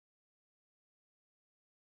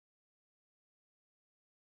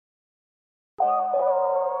Hello,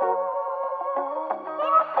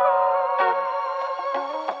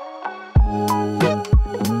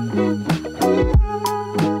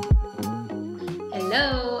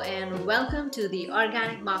 and welcome to the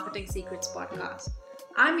Organic Marketing Secrets podcast.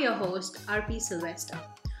 I'm your host, RP Sylvester.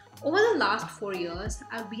 Over the last 4 years,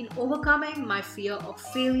 I've been overcoming my fear of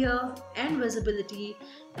failure and visibility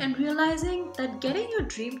and realizing that getting your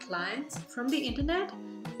dream clients from the internet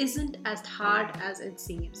isn't as hard as it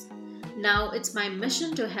seems. Now, it's my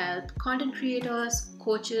mission to help content creators,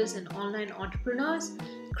 coaches, and online entrepreneurs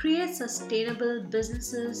create sustainable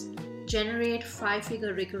businesses, generate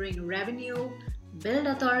five-figure recurring revenue, build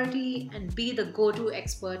authority, and be the go to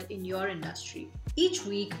expert in your industry. Each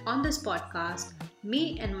week on this podcast,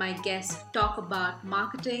 me and my guests talk about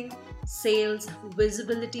marketing, sales,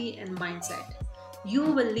 visibility, and mindset. You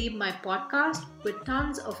will leave my podcast with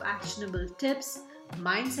tons of actionable tips,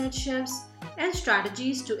 mindset shifts, and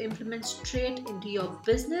strategies to implement straight into your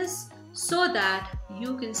business so that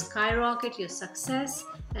you can skyrocket your success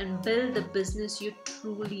and build the business you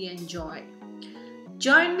truly enjoy.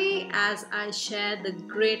 Join me as I share the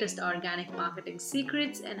greatest organic marketing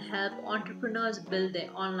secrets and help entrepreneurs build their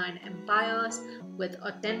online empires with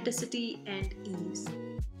authenticity and ease.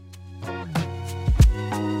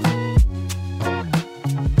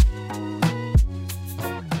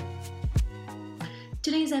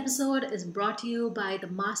 Today's episode is brought to you by the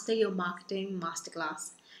Master Your Marketing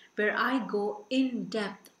Masterclass, where I go in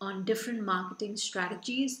depth on different marketing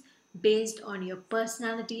strategies based on your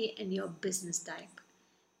personality and your business type.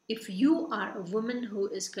 If you are a woman who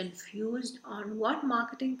is confused on what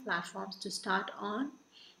marketing platforms to start on,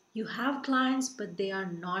 you have clients but they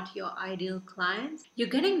are not your ideal clients, you're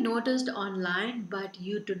getting noticed online but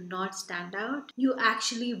you do not stand out, you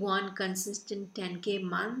actually want consistent 10K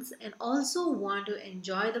months and also want to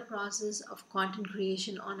enjoy the process of content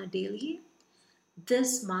creation on a daily,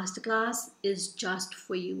 this masterclass is just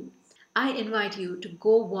for you. I invite you to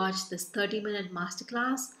go watch this 30-minute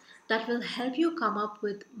masterclass that will help you come up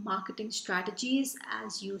with marketing strategies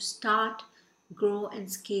as you start, grow,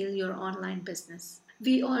 and scale your online business.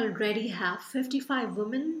 We already have 55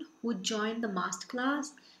 women who joined the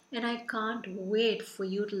masterclass, and I can't wait for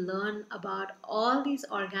you to learn about all these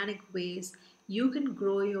organic ways you can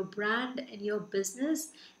grow your brand and your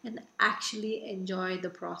business and actually enjoy the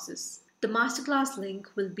process. The masterclass link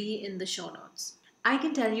will be in the show notes. I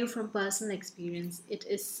can tell you from personal experience, it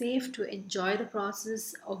is safe to enjoy the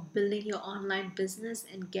process of building your online business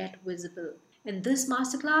and get visible. And this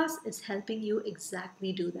masterclass is helping you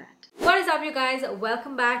exactly do that. What is up, you guys?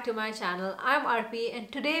 Welcome back to my channel. I'm RP,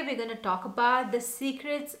 and today we're going to talk about the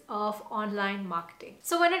secrets of online marketing.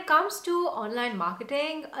 So when it comes to online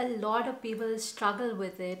marketing, a lot of people struggle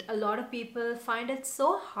with it. A lot of people find it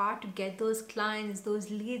so hard to get those clients,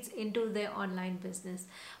 those leads into their online business.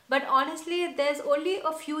 But honestly, there's only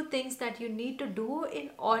a few things that you need to do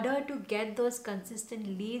in order to get those consistent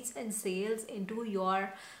leads and sales into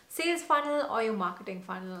your sales funnel or your marketing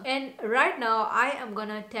funnel. And right now, I am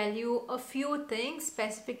gonna tell you a few things,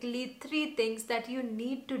 specifically 3 things that you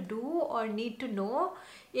need to do or need to know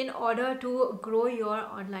in order to grow your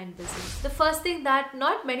online business. The first thing that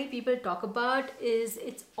not many people talk about is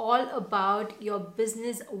it's all about your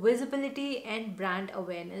business visibility and brand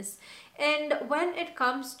awareness. And when it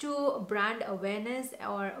comes to brand awareness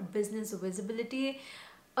or business visibility,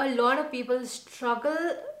 a lot of people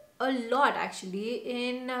struggle a lot actually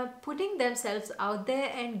in putting themselves out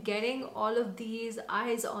there and getting all of these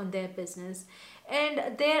eyes on their business.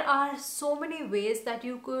 And there are so many ways that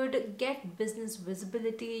you could get business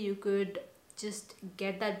visibility, you could just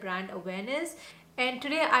get that brand awareness. And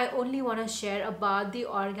today I only want to share about the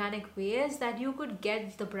organic ways that you could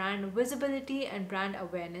get the brand visibility and brand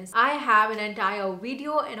awareness. I have an entire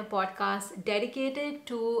video and a podcast dedicated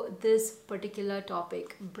to this particular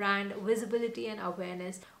topic, brand visibility and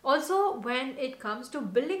awareness. Also, when it comes to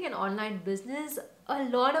building an online business, a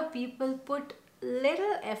lot of people put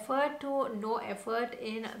little effort to no effort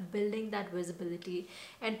in building that visibility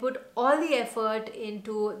and put all the effort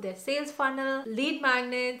into their sales funnel, lead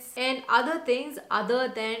magnets, and other things other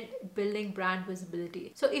than building brand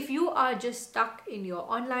visibility. So if you are just stuck in your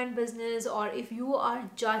online business or if you are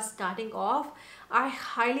just starting off, I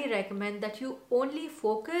highly recommend that you only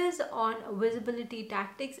focus on visibility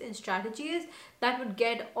tactics and strategies that would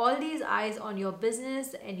get all these eyes on your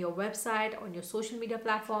business and your website, on your social media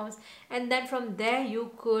platforms, and then from there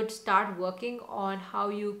you could start working on how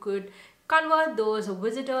you could convert those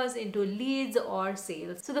visitors into leads or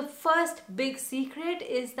sales. So the first big secret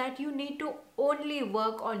is that you need to only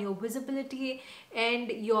work on your visibility and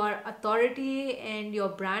your authority and your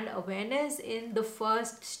brand awareness in the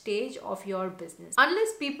first stage of your business.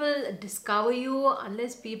 Unless people discover you,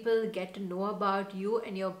 unless people get to know about you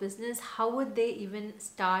and your business, how would they even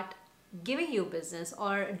start giving you business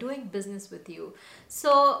or doing business with you?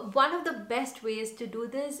 So one of the best ways to do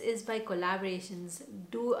this is by collaborations.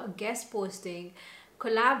 Do a guest posting,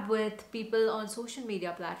 collab with people on social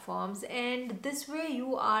media platforms, and this way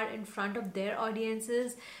you are in front of their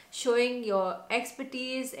audiences, showing your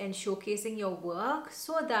expertise and showcasing your work,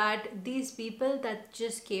 so that these people that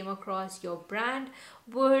just came across your brand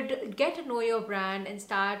would get to know your brand and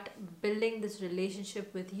start building this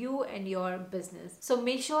relationship with you and your business. So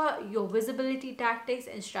make sure your visibility tactics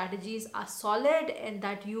and strategies are solid and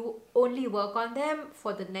that you only work on them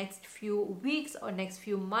for the next few weeks or next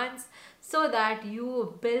few months, so that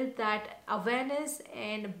you build that awareness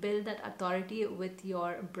and build that authority with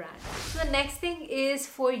your brand. So the next thing is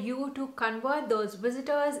for you to convert those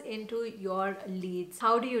visitors into your leads.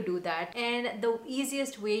 How do you do that? And the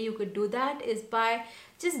easiest way you could do that is by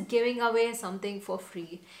just giving away something for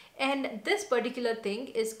free. And this particular thing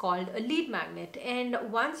is called a lead magnet. And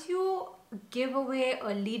once you give away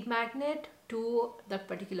a lead magnet to that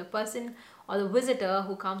particular person or the visitor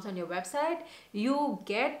who comes on your website, you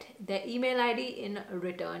get their email ID in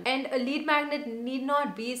return. And a lead magnet need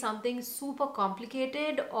not be something super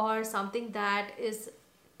complicated or something that is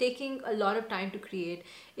taking a lot of time to create.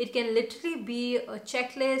 It can literally be a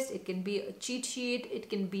checklist, it can be a cheat sheet, it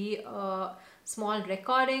can be a small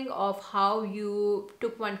recording of how you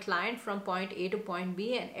took one client from point A to point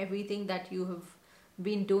B and everything that you have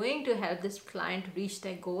been doing to help this client reach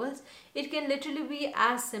their goals. It can literally be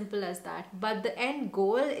as simple as that, but the end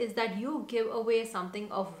goal is that you give away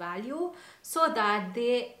something of value, so that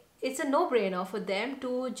it's a no-brainer for them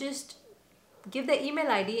to just give the email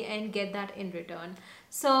ID and get that in return.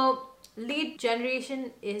 So lead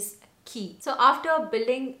generation is key. So after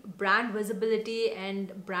building brand visibility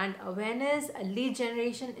and brand awareness, lead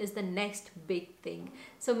generation is the next big thing.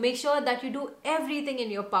 So make sure that you do everything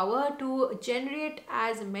in your power to generate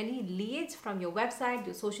as many leads from your website,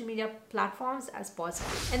 your social media platforms as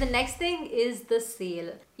possible. And the next thing is the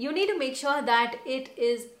sale. You need to make sure that it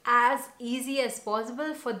is as easy as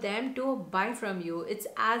possible for them to buy from you. It's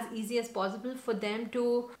as easy as possible for them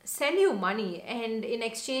to send you money and in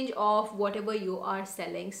exchange of whatever you are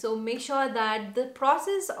selling. So make sure that the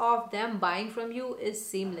process of them buying from you is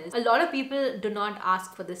seamless. A lot of people do not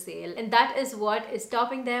ask for the sale, and that is what is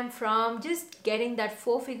stopping them from just getting that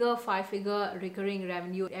 4-figure, 5-figure recurring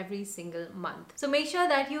revenue every single month. So make sure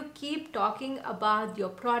that you keep talking about your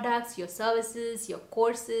products, your services, your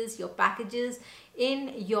courses, your packages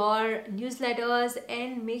in your newsletters,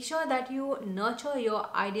 and make sure that you nurture your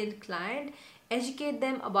ideal client, educate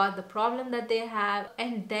them about the problem that they have,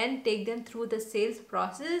 and then take them through the sales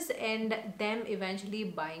process and them eventually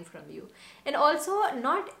buying from you. And also,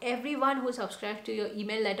 not everyone who subscribes to your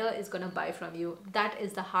email letter is gonna buy from you. That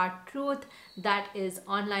is the hard truth. That is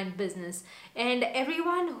online business. And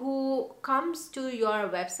everyone who comes to your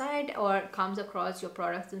website or comes across your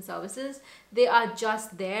products and services, they are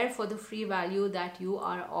just there for the free value that you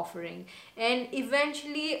are offering. And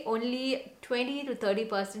eventually only 20 to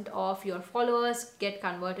 30% of your followers get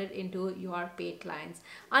converted into your paid clients,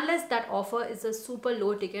 unless that offer is a super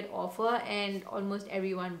low ticket offer and almost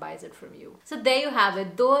everyone buys it from you. So there you have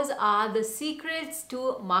it. Those are the secrets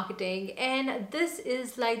to marketing, and this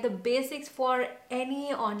is like the basics for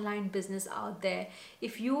any online business out there.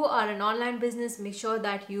 If you are an online business, make sure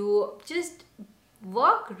that you just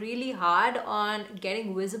work really hard on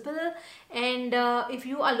getting visible. And if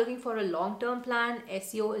you are looking for a long-term plan,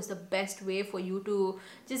 SEO is the best way for you to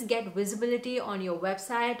just get visibility on your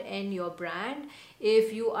website and your brand.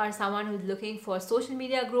 If you are someone who's looking for social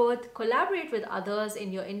media growth, collaborate with others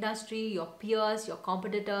in your industry, your peers, your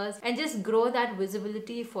competitors, and just grow that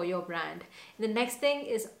visibility for your brand. The next thing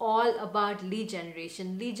is all about lead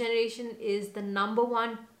generation. Lead generation is the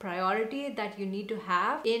 #1 priority that you need to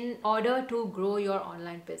have in order to grow your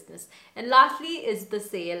online business. And lastly is the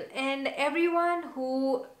sale. And everyone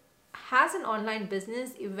who has an online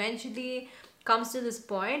business eventually comes to this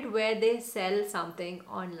point where they sell something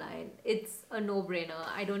online. It's a no-brainer.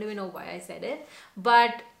 I don't even know why I said it,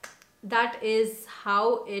 but that is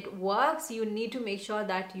how it works. You need to make sure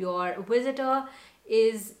that your visitor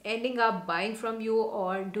is ending up buying from you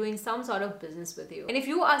or doing some sort of business with you. And if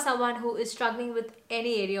you are someone who is struggling with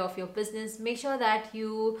any area of your business, make sure that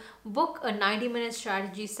you book a 90-minute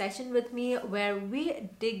strategy session with me where we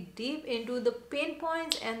dig deep into the pain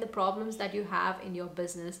points and the problems that you have in your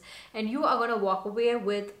business, and you are going to walk away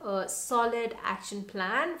with a solid action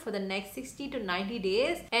plan for the next 60 to 90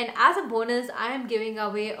 days. And as a bonus, I am giving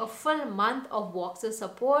away a full month of Voxer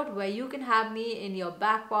support where you can have me in your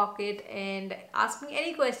back pocket and ask me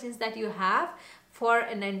any questions that you have for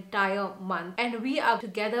an entire month, and we are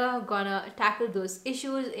together gonna tackle those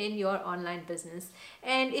issues in your online business.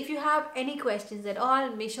 And if you have any questions at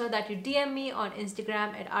all, make sure that you DM me on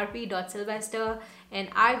Instagram at rp.sylvester, and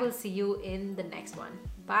I will see you in the next one.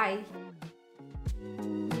 Bye.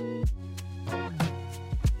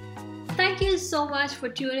 Thank you so much for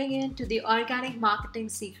tuning in to the Organic Marketing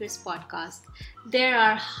Secrets podcast. There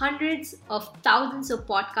are hundreds of thousands of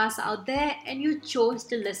podcasts out there, and you chose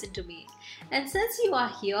to listen to me. And since you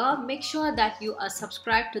are here, make sure that you are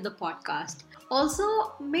subscribed to the podcast.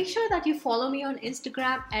 Also, make sure that you follow me on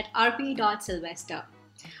Instagram at rp.sylvester.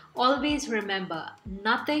 Always remember,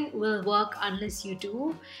 nothing will work unless you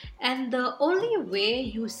do, and the only way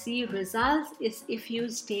you see results is if you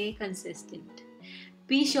stay consistent.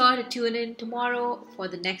 Be sure to tune in tomorrow for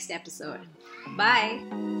the next episode.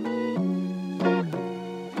 Bye.